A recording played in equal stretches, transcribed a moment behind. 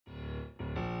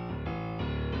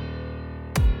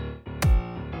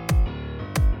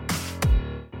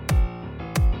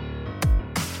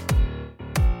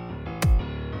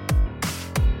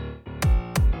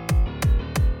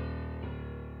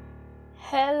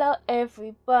Hello,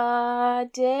 everybody.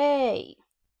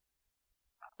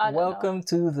 Welcome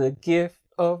to the Gift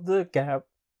of the Gap.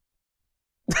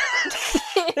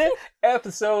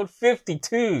 Episode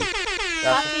 52.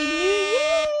 Happy New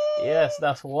Year! Yes,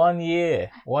 that's 1 year.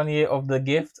 1 year of the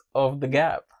Gift of the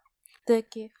Gap. The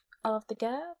gift of the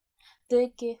gap.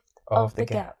 The gift Of the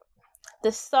Gap.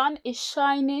 The sun is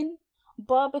shining.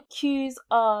 Barbecues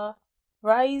are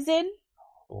rising.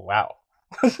 Wow.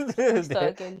 Start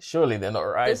again. Surely they're not The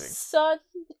rising. sun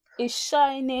is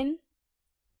shining.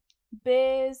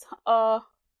 Bears are...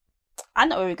 I'm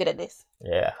not very good at this.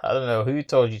 Yeah, I don't know who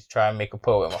told you to try and make a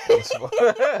poem off this.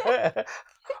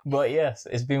 But yes,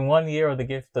 it's been 1 year of the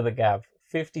Gift of the Gap.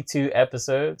 52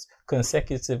 episodes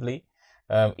consecutively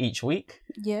each week.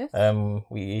 Yes.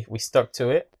 We stuck to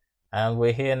it, and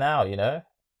we're here now. You know,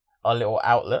 our little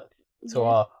outlet to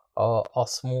our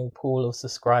small pool of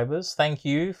subscribers. Thank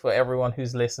you for everyone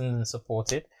who's listened and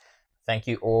supported. Thank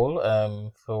you all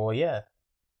for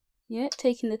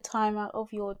taking the time out of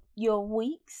your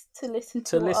weeks to listen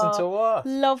to us.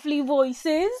 Lovely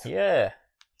voices. Yeah,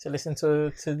 to listen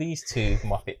to these two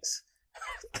Muppets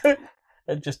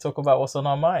and just talk about what's on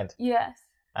our mind. Yes.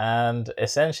 And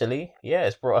essentially,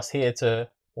 it's brought us here to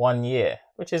 1 year,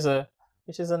 which is a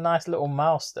nice little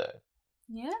milestone.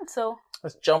 Yeah, so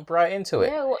let's jump right into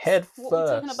it. Head first. What are we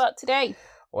talking about today?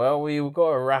 Well, we've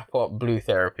got to wrap up Blue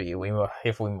Therapy.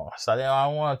 If we must. I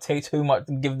don't want to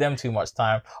give them too much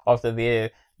time after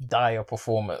their dire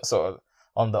performance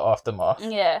on the Aftermath.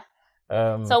 Yeah.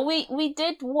 So we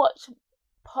did watch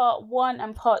part 1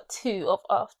 and part 2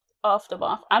 of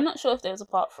Aftermath. I'm not sure if there's a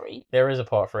part 3. There is a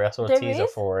part 3. I saw a teaser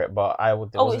for it, but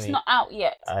it's not out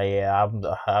yet. I'm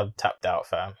tapped out,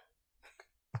 fam.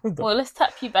 Well, let's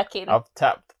tap you back in. I've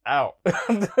tapped out.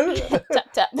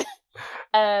 Tap.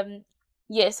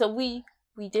 So we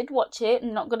did watch it.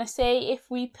 I'm not gonna say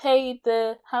if we paid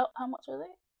the how much was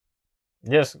it?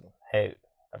 Yes. Hey,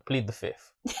 I plead the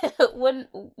fifth. We're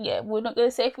not gonna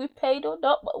say if we paid or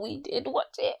not, but we did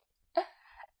watch it.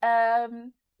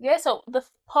 So the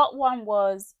part 1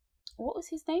 was, what was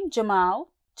his name? Jamal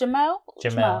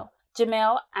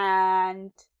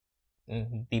and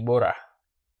Deborah.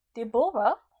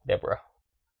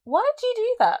 Why did you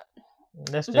do that?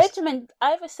 Benjamin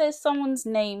either says someone's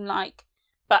name like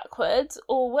backwards,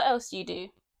 or what else do you do?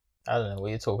 I don't know what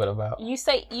you're talking about. You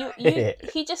say you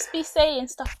he just be saying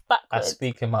stuff backwards. I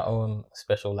speak in my own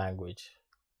special language.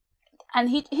 And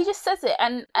he just says it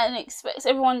and expects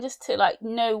everyone just to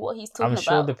know what he's talking about. I'm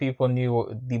sure the people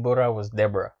knew Deborah was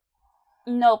Deborah.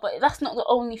 No, but that's not the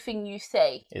only thing you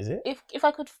say. Is it? If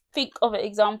I could think of an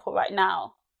example right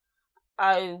now,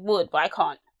 I would, but I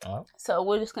can't. Oh. So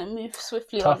we're just going to move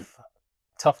swiftly on.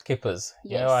 Tough kippers.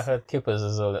 Yes. You know, I heard kippers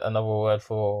is another word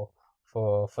for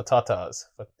tatas,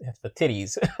 for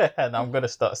titties, and I'm gonna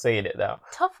start saying it now.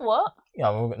 Tough what?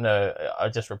 No, I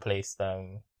just replaced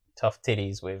tough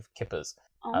titties with kippers.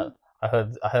 Oh. I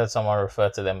heard someone refer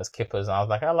to them as kippers, and I was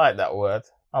like, I like that word.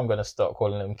 I'm gonna start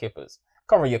calling them kippers.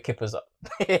 Cover your kippers up.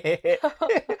 But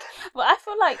I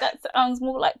feel like that sounds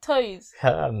more like toes.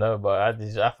 I don't know, but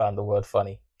I found the word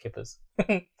funny. Kippers.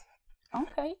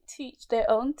 Okay, to each their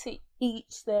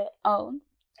own.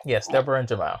 Yes, Deborah and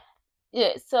Jamal.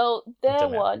 Yeah, so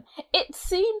one. It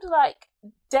seems like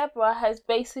Deborah has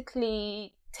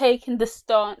basically taken the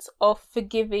stance of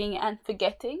forgiving and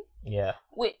forgetting. Yeah.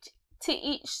 Which, to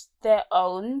each their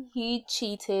own. He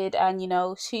cheated and,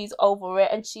 she's over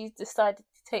it and she's decided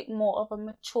to take more of a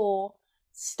mature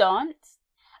stance.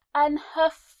 And her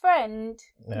friend,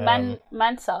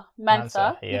 Mansa. Yeah.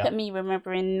 Look at me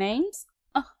remembering names.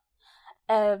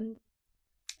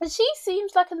 She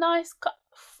seems like a nice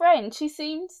friend. She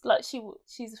seems like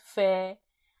she's fair,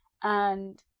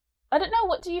 and I don't know.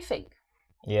 What do you think?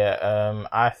 Yeah,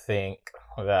 I think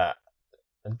that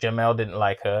Jamel didn't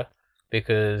like her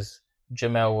because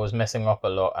Jamel was messing up a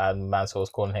lot, and Mansa was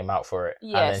calling him out for it.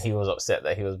 Yes. And then he was upset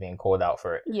that he was being called out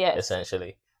for it. Yes.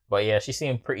 Essentially. But yeah, she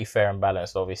seemed pretty fair and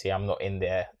balanced. Obviously, I'm not in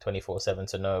there 24/7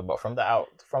 to know, but from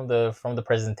the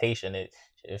presentation,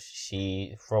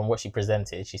 from what she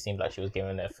presented, she seemed like she was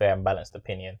giving a fair and balanced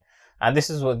opinion. And this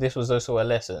was also a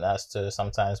lesson as to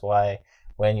sometimes why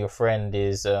when your friend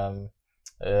is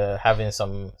having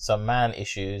some man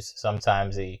issues,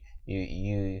 sometimes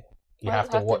you have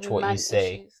to watch what you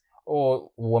say. Or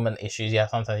woman issues,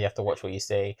 sometimes you have to watch what you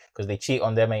say because they cheat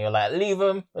on them and you're like, leave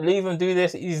him, do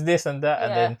this, he's this and that,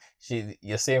 and then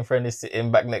your same friend is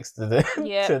sitting back next to them,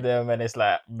 to them, and it's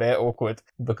like very awkward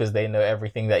because they know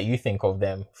everything that you think of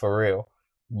them for real,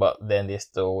 but then they're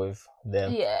still with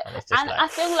them. Yeah, and I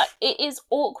feel like it is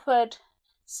awkward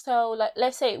So, like,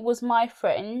 let's say it was my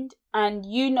friend, and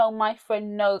you know my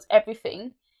friend knows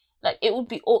everything. Like, it would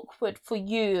be awkward for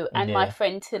you and my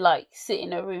friend to, like, sit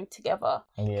in a room together.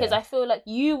 Because I feel like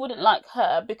you wouldn't like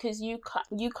her because you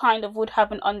kind of would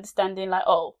have an understanding, like,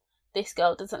 oh, this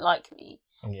girl doesn't like me.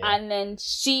 Yeah. And then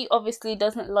she obviously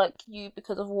doesn't like you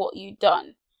because of what you've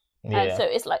done. Yeah. And so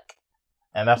it's like...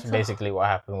 And that's basically what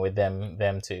happened with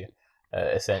them two.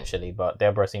 Essentially, but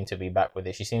Deborah seemed to be back with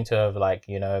it. She seemed to have, like,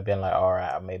 you know, been like, all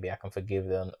right, maybe I can forgive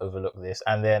them, overlook this.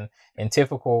 And then in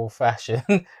typical fashion,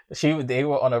 they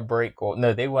were on a break, or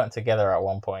no, they weren't together at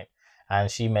one point, and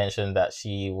she mentioned that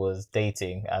she was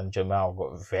dating, and Jamal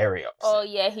got very upset. Oh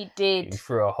yeah, he did. He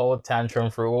threw a whole tantrum,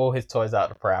 threw all his toys out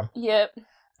the pram. Yep.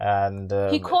 And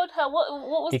he called her what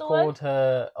was the word? He called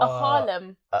her a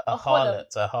harlot.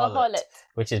 A harlot,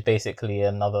 which is basically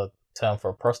another term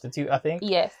for a prostitute, I think.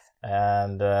 Yes.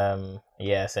 And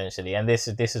yeah, essentially, and this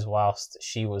is whilst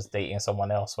she was dating someone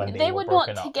else when they were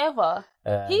broken up. Together.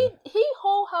 He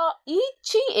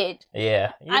cheated.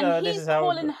 Yeah, and he's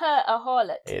calling her a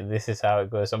harlot. This is how it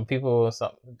goes. Some people,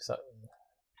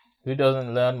 who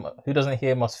doesn't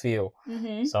hear must feel.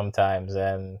 Mm-hmm. Sometimes,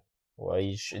 and well,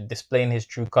 he's displaying his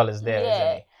true colors there,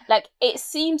 isn't he? Like, it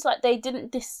seems like they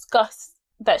didn't discuss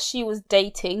that she was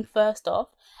dating first off,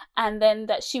 and then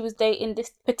that she was dating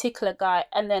this particular guy,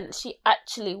 and then she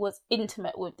actually was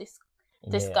intimate with this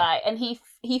guy, and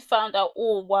he found out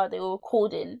all while they were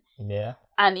recording. Yeah.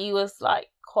 And he was like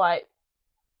quite...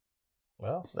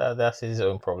 Well, that's his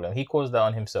own problem. He caused that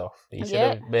on himself. He should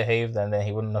have behaved, and then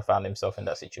he wouldn't have found himself in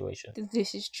that situation.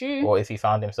 This is true. Or if he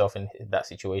found himself in that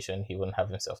situation, he wouldn't have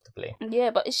himself to blame. Yeah,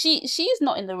 but she's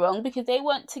not in the wrong because they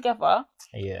weren't together.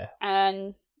 Yeah.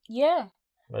 And yeah.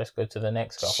 Let's go to the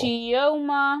next couple.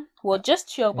 Chioma. Well, just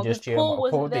Chioma. Just Chioma. Paul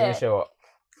wasn't there. Didn't show up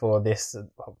for this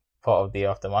part of the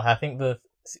aftermath. I think the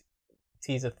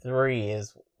teaser 3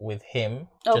 is with him.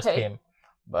 Okay. Just him.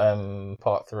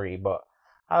 Part 3, but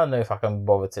I don't know if I can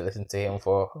bother to listen to him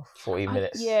for 40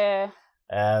 minutes. Yeah.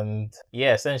 And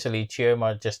yeah, essentially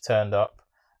Chioma just turned up,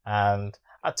 and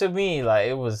to me, like,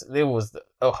 it was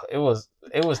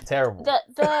terrible.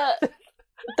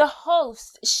 The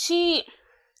host, she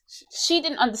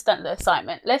didn't understand the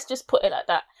assignment. Let's just put it like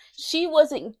that. She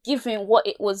wasn't giving what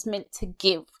it was meant to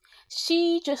give.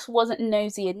 She just wasn't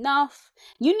nosy enough.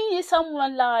 You needed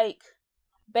someone like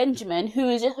Benjamin, who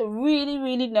is just really,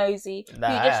 really nosy, who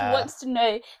just wants to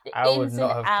know the ins and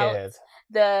outs.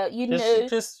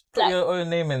 Just put your own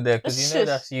name in there, because you know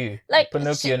that's you. Like,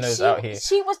 Pinocchio knows out here.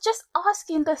 She was just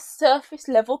asking the surface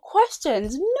level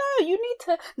questions. No, you need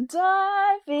to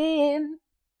dive in.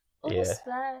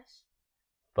 Splash.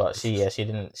 But she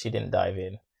didn't dive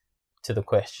in to the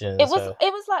questions. It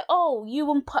was like, oh,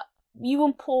 you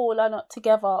and Paul are not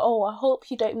together. Oh, I hope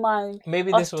you don't mind.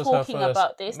 Maybe this was talking her first,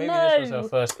 about this. Maybe this was her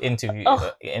first interview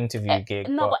gig.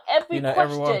 No, but every question,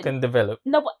 everyone can develop.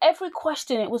 No, but every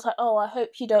question, it was like, oh, I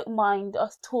hope you don't mind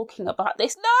us talking about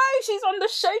this. No, she's on the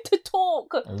show to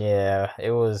talk. Yeah,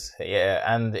 it was. Yeah,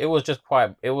 and it was just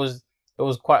quite. It was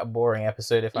quite a boring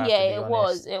episode, if I have to be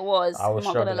honest. It was. I was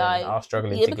struggling. I was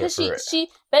struggling to get through it. She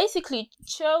basically,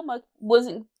 Chioma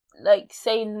wasn't like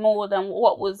saying more than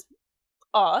what was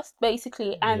asked,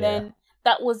 basically, and then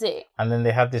that was it. And then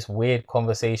they had this weird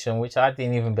conversation, which I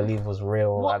didn't even believe was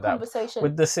real. What conversation?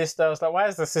 With the sister. I was like, why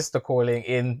is the sister calling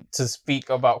in to speak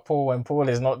about Paul when Paul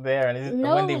is not there? And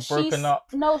when they've broken up?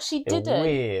 No, she didn't.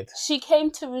 Weird. She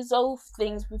came to resolve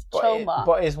things with Chioma.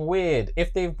 But it's weird.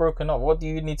 If they've broken up, what do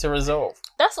you need to resolve?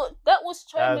 That was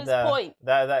Choma's point.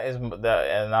 That is,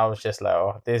 and I was just like,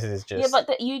 oh, this is just... Yeah,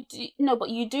 but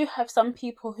you do have some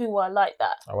people who are like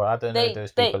that. Well, I don't know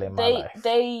those people in my life.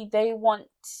 They want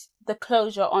the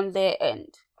closure on their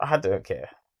end. I don't care.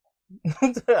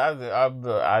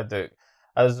 I don't.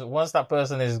 As once that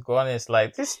person is gone, it's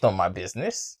like, this is not my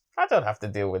business. I don't have to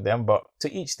deal with them. But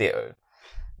to each their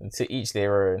own. To each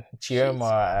their own.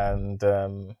 Chioma and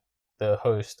the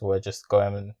host were just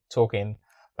going and talking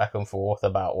back and forth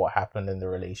about what happened in the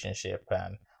relationship,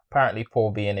 and apparently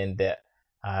Paul being in debt.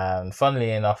 And funnily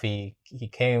enough, he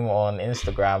came on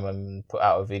Instagram and put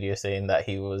out a video saying that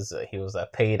he was a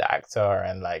paid actor,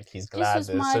 and like he's glad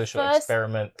the social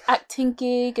experiment acting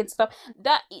gig and stuff.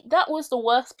 That was the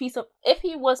worst piece of, if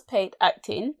he was paid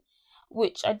acting,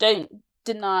 which I don't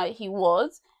deny he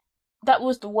was, that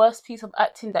was the worst piece of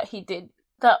acting that he did.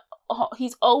 That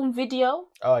his own video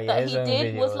that he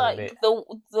did was like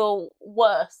the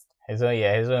worst. His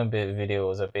own video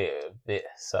was a bit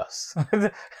sus.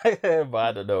 But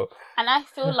I don't know. And I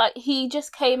feel like he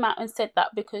just came out and said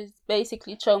that because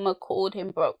basically Chioma called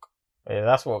him broke. Yeah,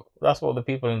 that's what the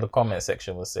people in the comment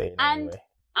section were saying. And anyway.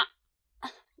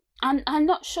 And I'm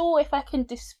not sure if I can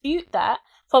dispute that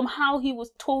from how he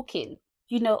was talking.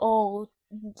 You know, oh,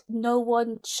 no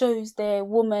one shows their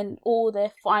woman all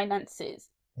their finances.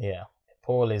 Yeah,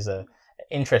 Paul is a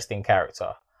interesting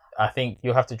character. I think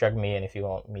you'll have to drag me in if you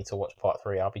want me to watch part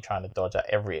 3. I'll be trying to dodge at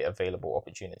every available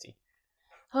opportunity.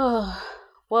 Well,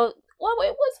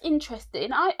 it was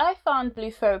interesting. I found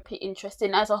Blue Therapy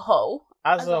interesting as a whole.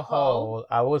 As a whole,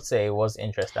 I would say it was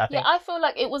interesting. I feel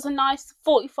like it was a nice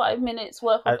 45 minutes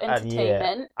worth of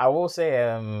entertainment. I will say,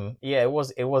 it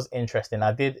was interesting.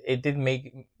 It did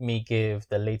make me give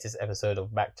the latest episode of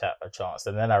Backchat a chance,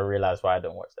 and then I realized why I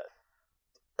don't watch that.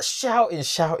 Shouting.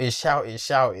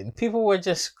 People were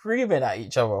just screaming at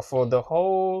each other for the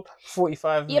whole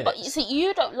 45 minutes. Yeah, but you see,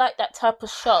 you don't like that type of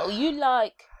show. You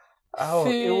like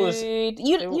food.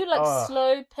 You like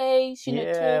slow pace,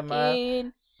 talking.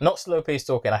 Man. Not slow paced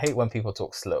talking. I hate when people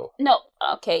talk slow. No,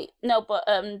 okay. No, but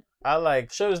I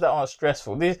like shows that aren't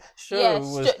stressful. This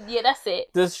show that's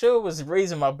it. The show was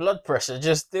raising my blood pressure.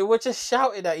 They were just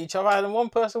shouting at each other, and one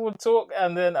person would talk,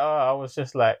 and then I was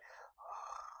just like.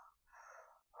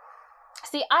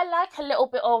 See, I like a little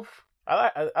bit of.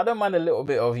 I don't mind a little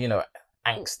bit of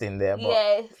angst in there,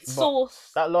 but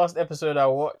sauce. That last episode I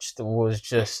watched was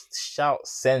just shout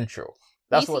central.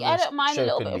 That's I don't mind a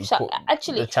little bit of shout.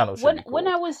 Actually, the channel when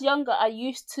I was younger, I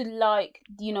used to like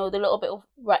the little bit of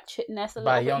ratchetness.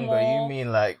 By younger, you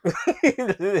mean like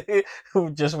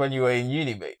just when you were in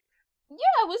uni, mate? Yeah,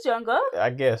 I was younger.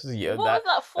 I guess. Yeah. What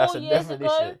was that? 4 years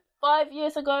ago? 5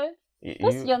 years ago?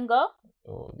 That's younger.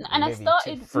 And I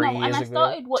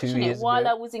started watching it while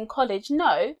I was in college.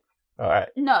 No. All right.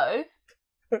 No.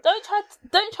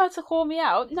 Don't try to call me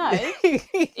out. No.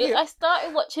 I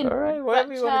started watching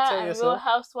Backchat and Real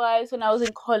Housewives when I was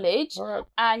in college,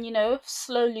 and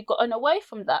slowly gotten away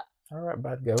from that. All right,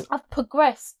 bad girl. I've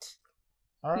progressed.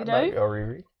 All right, bad girl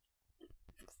Riri.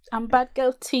 I'm bad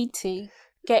girl TT.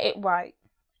 Get it right.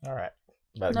 All right.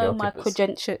 Bad girl my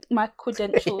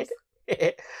credentials.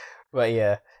 But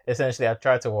yeah, essentially I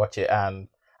tried to watch it and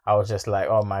I was just like,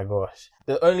 oh my gosh.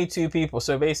 The only 2 people,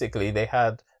 so basically they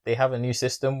have a new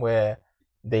system where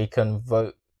they can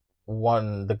vote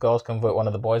the girls can vote one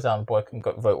of the boys out and the boy can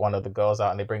vote one of the girls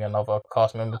out, and they bring another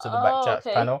cast member to the Backchat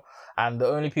panel. And the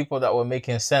only people that were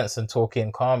making sense and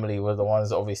talking calmly were the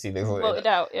ones obviously they voted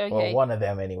out. Okay. Well, one of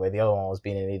them anyway. The other one was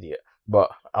being an idiot.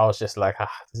 But I was just like,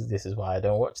 this is why I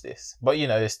don't watch this. But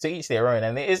it's to each their own,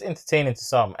 and it is entertaining to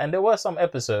some. And there were some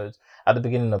episodes at the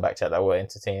beginning of Backchat that were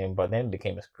entertaining, but then it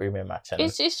became a screaming match. And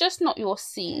it's just not your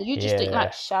scene. You just don't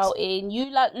like shouting. You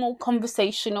like more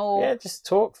conversational. Yeah, just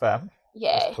talk, fam.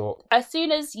 Yeah. Just talk. As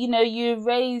soon as you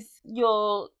raise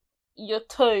your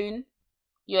tone,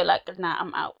 you're like, nah,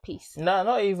 I'm out. Peace. No,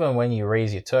 not even when you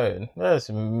raise your tone. You're just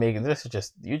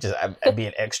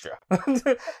being extra.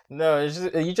 No, it's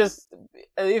just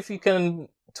if you can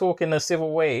talk in a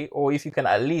civil way, or if you can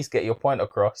at least get your point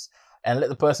across and let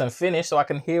the person finish so I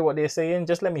can hear what they're saying,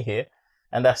 just let me hear,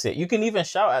 and that's it. You can even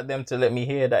shout at them to let me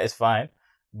hear. That is fine,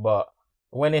 but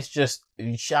when it's just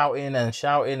shouting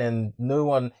and no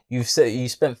one, you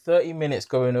spent 30 minutes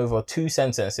going over 2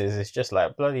 sentences, it's just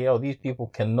like, bloody hell, these people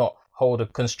cannot hold a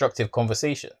constructive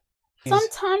conversation.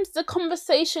 Sometimes the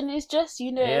conversation is just,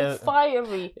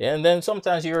 fiery. Yeah, and then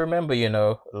sometimes you remember,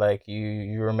 like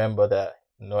you remember that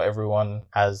not everyone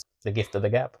has the gift of the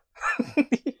gab.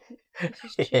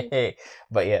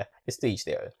 But yeah, it's to each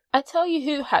their own. I tell you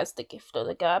who has the gift of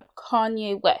the gab: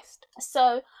 Kanye West.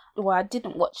 So, I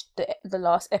didn't watch the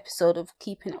last episode of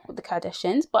Keeping Up with the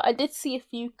Kardashians, but I did see a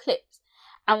few clips.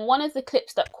 And one of the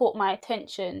clips that caught my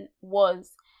attention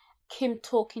was Kim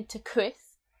talking to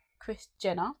Kris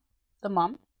Jenner, the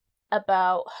mum,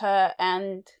 about her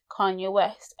and Kanye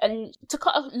West. And to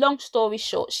cut a long story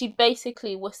short, she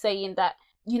basically was saying that,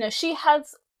 she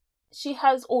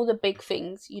has all the big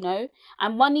things,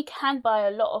 and money can buy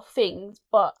a lot of things,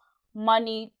 but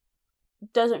money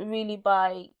doesn't really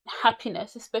buy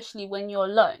happiness, especially when you're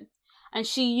alone. And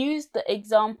she used the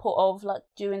example of, like,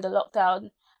 during the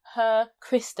lockdown, her,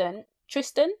 Tristan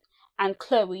and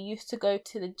Chloe used to go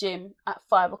to the gym at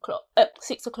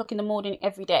 6 o'clock in the morning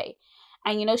every day.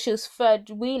 And, she was third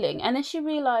wheeling. And then she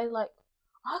realized, like,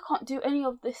 I can't do any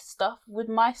of this stuff with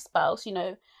my spouse,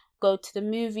 go to the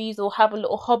movies or have a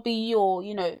little hobby or,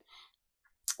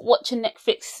 watch a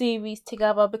Netflix series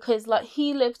together, because, like,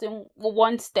 he lives in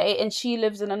one state and she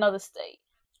lives in another state.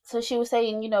 So she was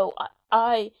saying,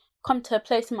 I come to a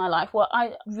place in my life where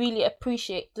I really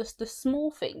appreciate just the small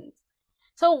things.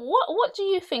 So what do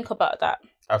you think about that?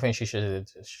 I think she should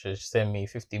send me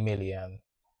 50 million.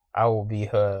 I will be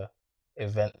her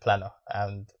event planner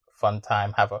and fun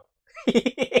time haver.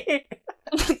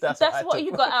 That's I what took.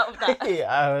 you got out of that.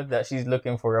 Yeah, I heard that she's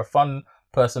looking for a fun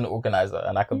person organizer,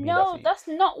 and I could be that No, for you. that's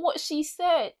not what she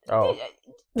said. Oh.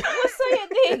 What's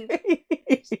saying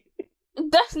thing?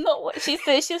 That's not what she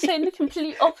said. She was saying the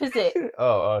complete opposite.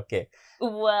 Oh, okay.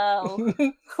 Wow.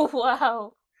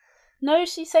 Wow. No,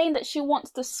 she's saying that she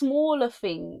wants the smaller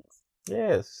things.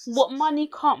 Yes. What money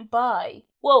can't buy.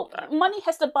 Well, money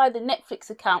has to buy the Netflix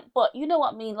account, but you know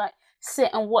what I mean? Like, sit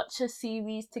and watch a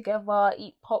series together,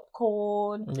 eat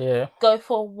popcorn, Yeah. go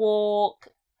for a walk,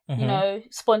 Mhm. you know,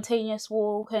 spontaneous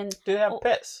walk. And Do they have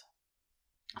pets?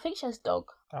 I think she has a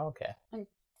dog. Oh, okay. And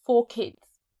 4 kids.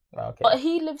 Okay. But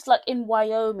he lives like in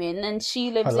Wyoming and she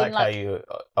I lives like in how like... you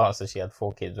answered she had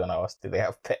 4 kids when I asked, do they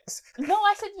have pets? No,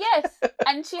 I said yes.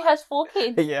 And she has 4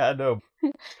 kids. Yeah, I know.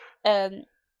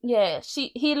 Yeah,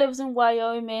 he lives in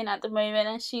Wyoming at the moment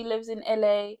and she lives in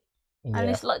LA. Yeah. And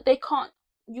it's like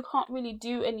you can't really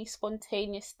do any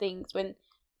spontaneous things when,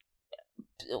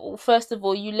 first of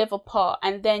all, you live apart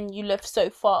and then you live so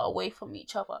far away from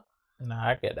each other. Nah,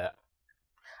 I get that.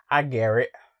 I get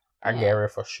it. I get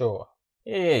it for sure.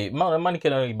 Yeah, money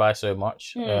can only buy so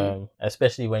much,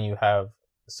 especially when you have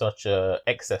such a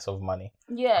excess of money.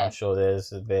 Yeah. I'm sure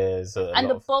there's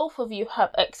both of you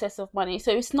have excess of money,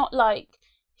 so it's not like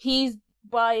he's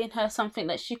buying her something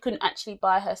that she couldn't actually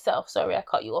buy herself. Sorry, I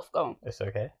cut you off. Go on. It's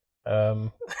okay. I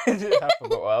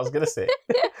forgot what I was gonna say.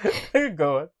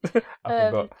 Go on. I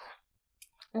forgot.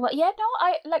 Well, yeah,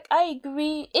 no, I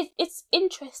agree. It's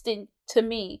interesting to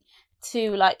me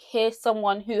to like hear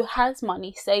someone who has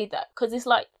money say that, because it's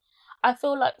like, I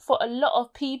feel like for a lot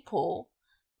of people,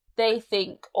 they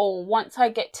think, oh, once I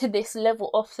get to this level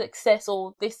of success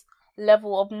or this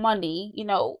level of money, you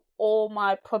know, all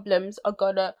my problems are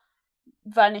gonna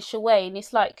vanish away. And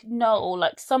it's like, no,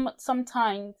 like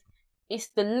sometimes it's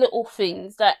the little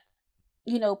things that,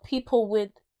 you know, people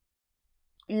with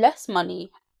less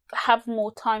money have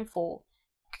more time for,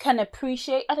 can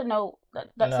appreciate. I don't know. That's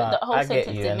the whole I sentence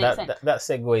get you, didn't and make sense. that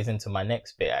segues into my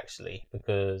next bit actually,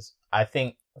 because I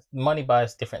think money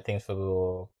buys different things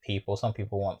for people. Some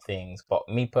people want things, but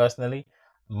me personally,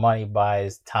 money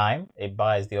buys time. It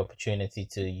buys the opportunity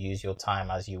to use your time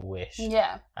as you wish.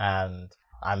 Yeah. And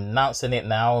I'm announcing it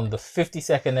now on the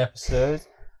 52nd episode.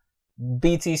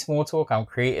 BT Small Talk. I'm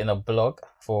creating a blog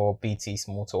for BT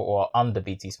Small Talk, or under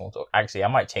BT Small Talk. Actually, I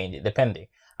might change it depending.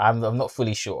 I'm not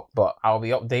fully sure, but I'll be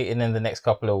updating in the next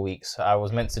couple of weeks. I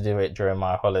was meant to do it during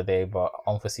my holiday, but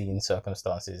unforeseen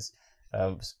circumstances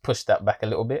pushed that back a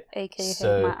little bit.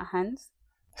 AKA my hands.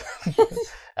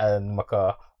 And my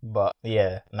car. But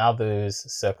yeah, now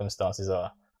those circumstances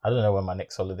are... I don't know when my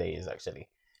next holiday is actually,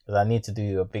 because I need to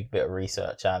do a big bit of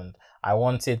research, and I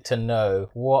wanted to know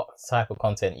what type of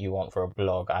content you want for a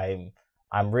blog.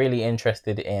 I'm really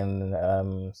interested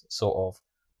in sort of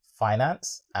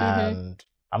finance, and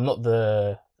I'm not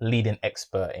the leading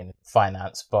expert in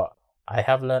finance, but I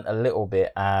have learned a little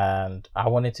bit, and I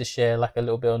wanted to share like a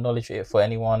little bit of knowledge for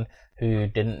anyone who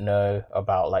didn't know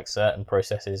about like certain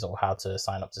processes or how to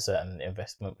sign up to certain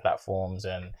investment platforms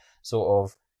and sort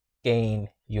of gain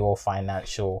your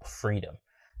financial freedom.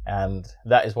 And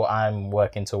that is what I'm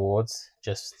working towards.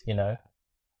 Just, you know,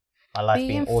 my life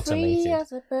being automated. Free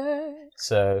as a bird.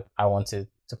 So I wanted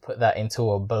to put that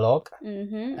into a blog,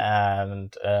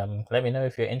 and let me know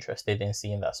if you're interested in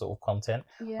seeing that sort of content,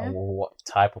 and what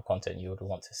type of content you would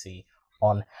want to see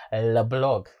on the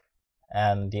blog.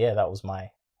 And yeah, that was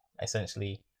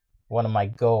essentially one of my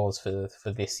goals for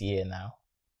this year now.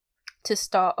 To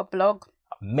start a blog.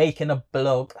 I'm making a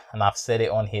blog, and I've said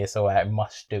it on here, so I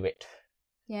must do it.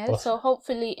 Yeah, so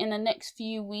hopefully in the next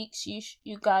few weeks,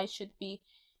 you guys should be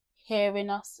hearing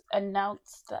us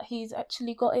announce that he's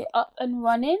actually got it up and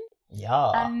running. Yeah.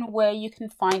 And where you can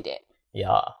find it.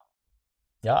 Yeah.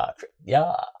 That's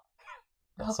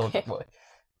okay. Boy.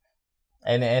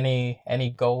 Any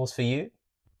goals for you?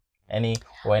 Any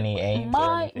aims?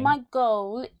 My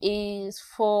goal is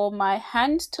for my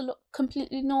hands to look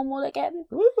completely normal again.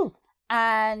 Woo.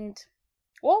 And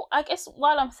well, I guess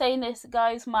while I'm saying this,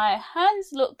 guys, my hands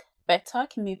look better. I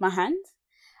can move my hands.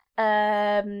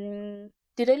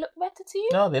 Do they look better to you?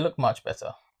 No, they look much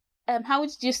better. How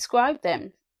would you describe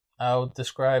them? I would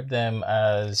describe them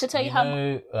as,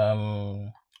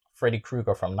 Freddy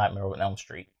Krueger from Nightmare on Elm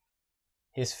Street.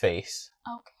 His face.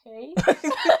 Okay.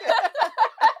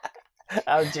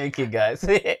 I'm joking, guys.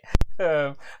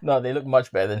 No, they look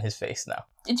much better than his face now.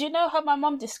 Did you know how my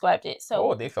mum described it?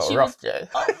 So they felt rough, Joe.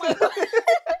 Oh my god.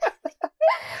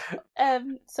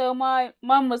 So my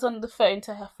mum was on the phone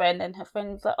to her friend, and her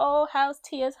friend was like, "Oh, how's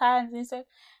Tia's hands?"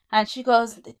 And she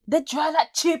goes, "They're dry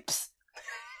like chips."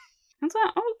 I was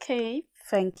like, "Okay,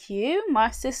 thank you."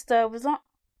 My sister was like,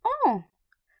 "Oh,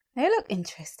 They look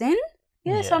interesting.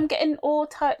 Yeah, so I'm getting all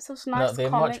types of nice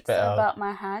comments about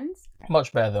my hands.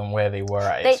 Much better than where they were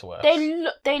at its worst.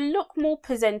 They look more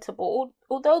presentable.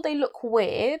 Although they look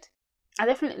weird, I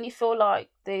definitely feel like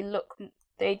they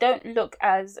don't look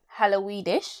as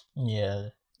Halloweenish. Yeah.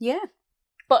 Yeah.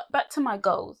 But back to my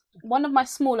goals. One of my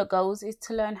smaller goals is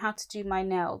to learn how to do my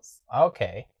nails.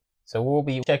 Okay. So we'll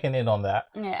be checking in on that.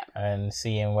 Yeah. And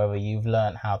seeing whether you've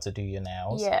learned how to do your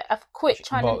nails. Yeah, I've quit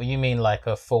trying But you mean like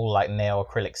a full nail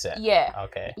acrylic set? Yeah.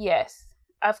 Okay. Yes.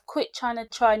 I've quit trying to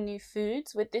try new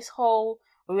foods with this whole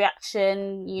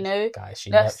reaction, Guys,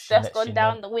 that's gone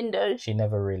down the window. She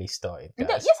never really started,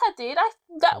 guys. Yes, I did.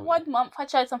 That 1 month I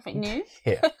tried something new.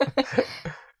 Yeah.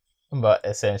 But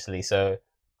essentially, so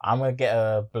I'm going to get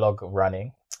a blog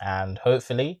running and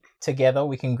hopefully together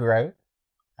we can grow.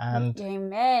 And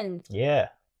amen. Yeah,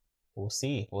 we'll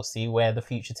see. We'll see where the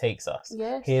future takes us.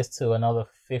 Yes. Here's to another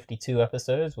 52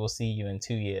 episodes. We'll see you in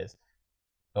 2 years.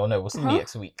 Oh no, we'll see you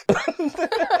next week. But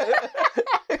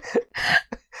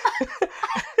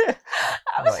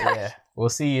yeah, we'll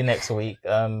see you next week.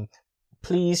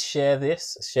 Please share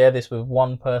this with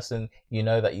one person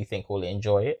that you think will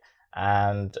enjoy it.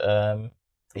 And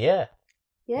yeah.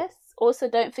 Yes. Also,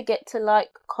 don't forget to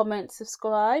like, comment,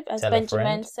 subscribe. As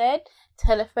Benjamin said,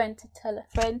 tell a friend to tell a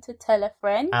friend to tell a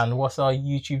friend. And what's our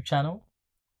YouTube channel?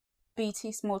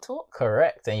 BT Small Talk.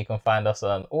 Correct. And you can find us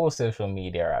on all social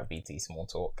media at BT Small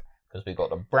Talk because we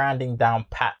got the branding down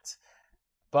pat.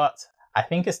 But I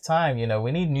think it's time,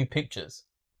 we need new pictures.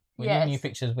 We need new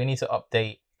pictures. We need to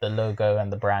update the logo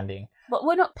and the branding. But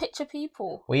we're not picture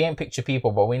people. We ain't picture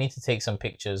people, but we need to take some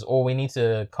pictures or we need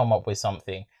to come up with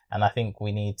something. And I think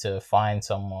we need to find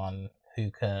someone who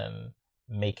can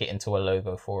make it into a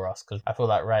logo for us. Because I feel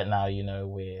like right now,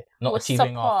 we're not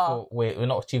achieving we're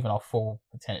not achieving our full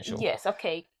potential. Yes,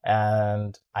 okay.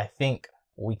 And I think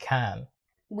we can.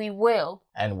 We will.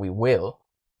 And we will.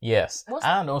 Yes.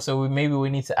 And also maybe we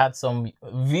need to add some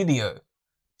video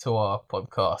to our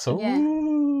podcast. Yeah.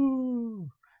 Ooh.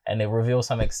 And it reveals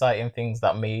some exciting things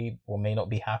that may or may not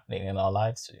be happening in our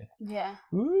lives soon. Yeah.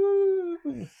 Ooh.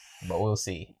 But we'll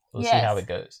see. We'll see how it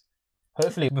goes.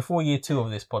 Hopefully, before year 2 of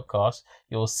this podcast,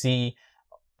 you'll see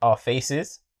our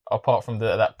faces, apart from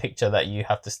that picture that you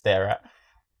have to stare at.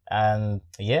 And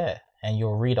and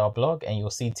you'll read our blog and you'll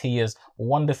see Tia's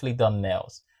wonderfully done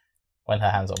nails when her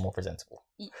hands are more presentable.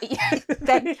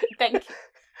 Thank you.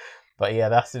 But yeah,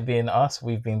 that's been us.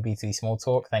 We've been BT Small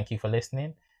Talk. Thank you for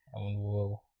listening. And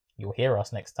you'll hear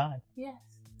us next time. Yes.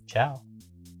 Ciao.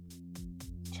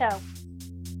 Ciao.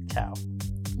 Ciao.